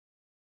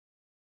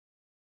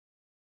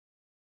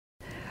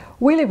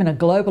We live in a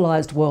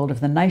globalised world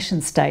of the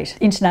nation-state,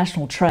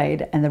 international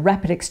trade and the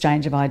rapid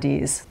exchange of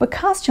ideas. But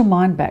cast your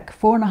mind back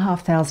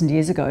 4,500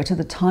 years ago to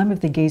the time of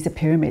the Giza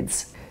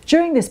pyramids.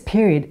 During this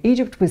period,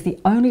 Egypt was the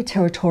only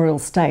territorial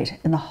state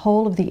in the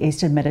whole of the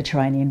Eastern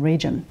Mediterranean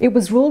region. It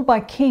was ruled by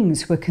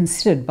kings who were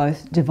considered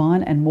both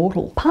divine and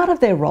mortal. Part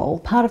of their role,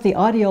 part of the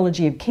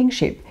ideology of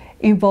kingship,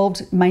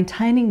 involved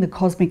maintaining the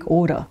cosmic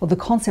order, or the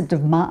concept of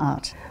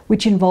Ma'at,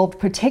 which involved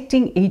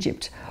protecting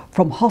Egypt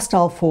from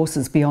hostile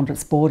forces beyond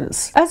its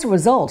borders. As a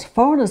result,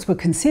 foreigners were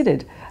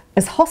considered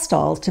as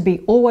hostiles to be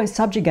always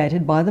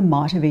subjugated by the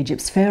might of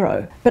Egypt's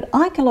pharaoh. But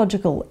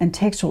archaeological and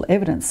textual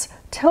evidence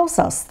tells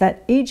us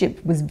that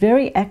Egypt was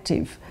very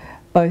active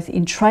both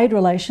in trade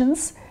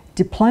relations,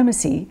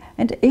 diplomacy,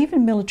 and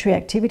even military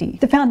activity.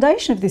 The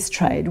foundation of this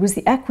trade was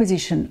the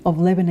acquisition of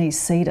Lebanese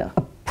cedar,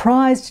 a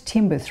prized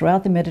timber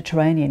throughout the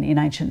Mediterranean in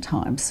ancient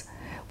times,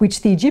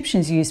 which the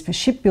Egyptians used for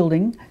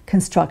shipbuilding,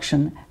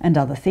 construction, and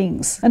other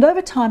things. And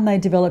over time, they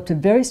developed a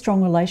very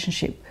strong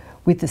relationship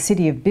with the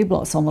city of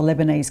Byblos on the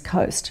Lebanese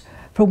coast,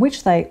 from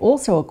which they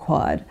also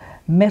acquired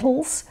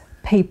metals,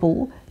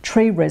 people,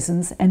 tree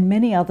resins, and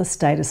many other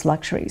status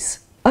luxuries.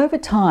 Over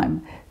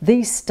time,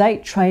 these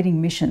state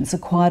trading missions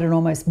acquired an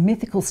almost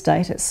mythical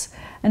status,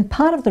 and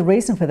part of the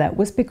reason for that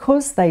was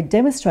because they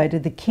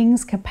demonstrated the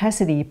king's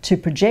capacity to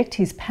project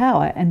his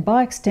power and,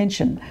 by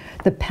extension,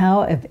 the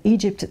power of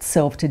Egypt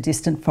itself to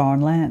distant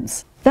foreign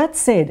lands. That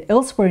said,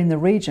 elsewhere in the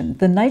region,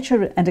 the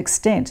nature and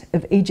extent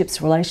of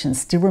Egypt's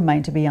relations still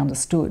remain to be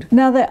understood.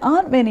 Now, there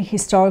aren't many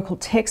historical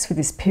texts for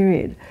this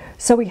period,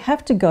 so we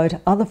have to go to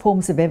other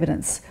forms of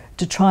evidence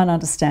to try and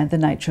understand the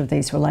nature of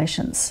these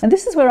relations. And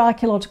this is where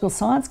archaeological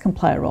science can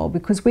play a role,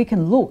 because we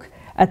can look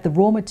at the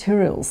raw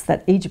materials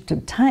that Egypt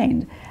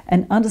obtained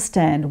and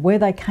understand where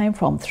they came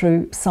from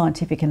through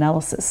scientific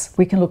analysis.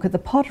 We can look at the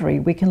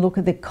pottery, we can look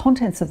at the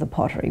contents of the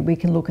pottery, we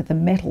can look at the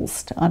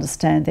metals to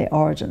understand their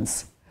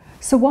origins.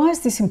 So why is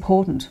this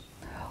important?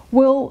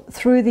 Well,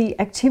 through the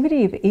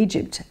activity of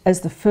Egypt as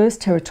the first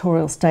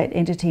territorial state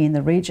entity in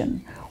the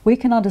region, we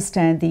can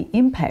understand the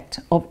impact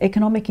of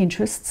economic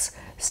interests,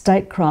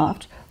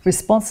 statecraft,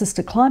 responses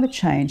to climate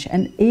change,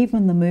 and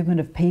even the movement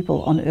of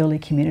people on early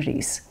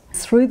communities.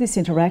 Through this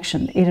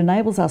interaction, it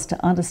enables us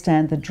to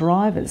understand the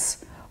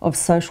drivers of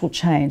social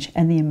change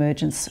and the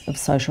emergence of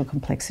social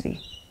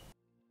complexity.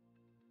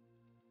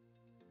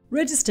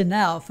 Register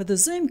now for the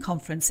Zoom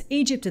conference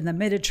Egypt and the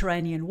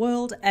Mediterranean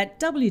World at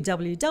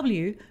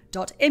www.mq.edu.au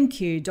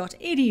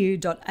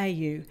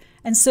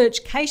and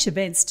search Cache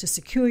Events to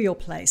secure your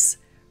place.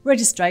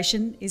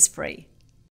 Registration is free.